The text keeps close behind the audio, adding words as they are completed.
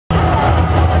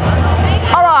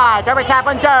right, Derby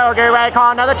Chaplain Joe, get ready to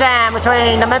call another jam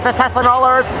between the Memphis Hustlin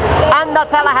Rollers and the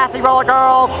Tallahassee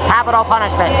Rollergirls. Capital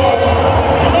punishment.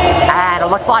 And it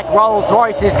looks like Rolls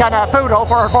Royce is gonna poodle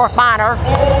for her fourth minor.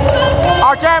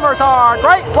 Our jammers are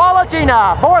Great Wall of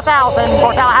Gina, 4,000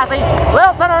 for Tallahassee.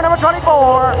 Lil'Cinner, number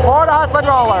 24 for the Hustlin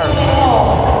Rollers.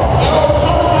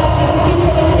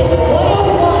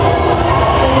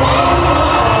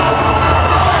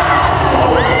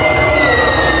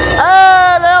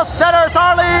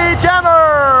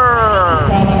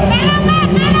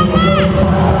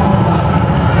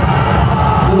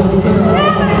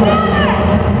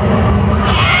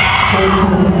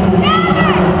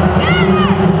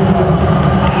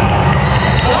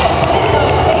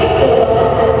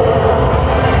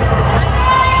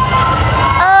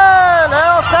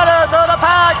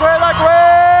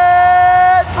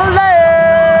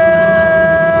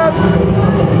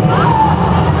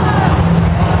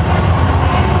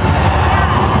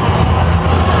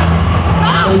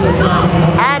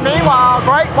 And meanwhile,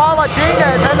 Great Wall of Gina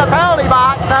is in the penalty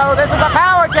box, so this is a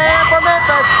power jam for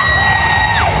Memphis.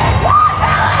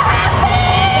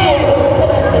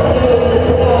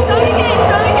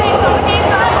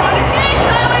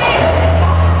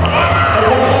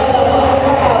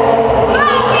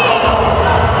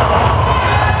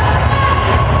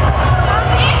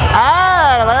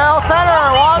 And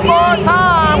Lil'Cinner one more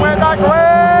time with a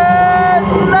great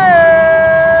slam.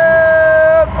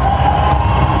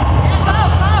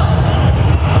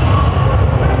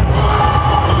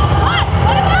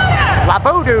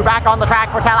 Voodoo back on the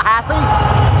track for Tallahassee.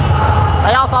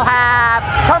 They also have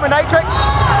Terminatrix,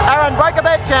 Aaron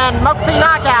Breakovich, and Moxie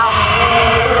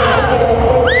Knockout.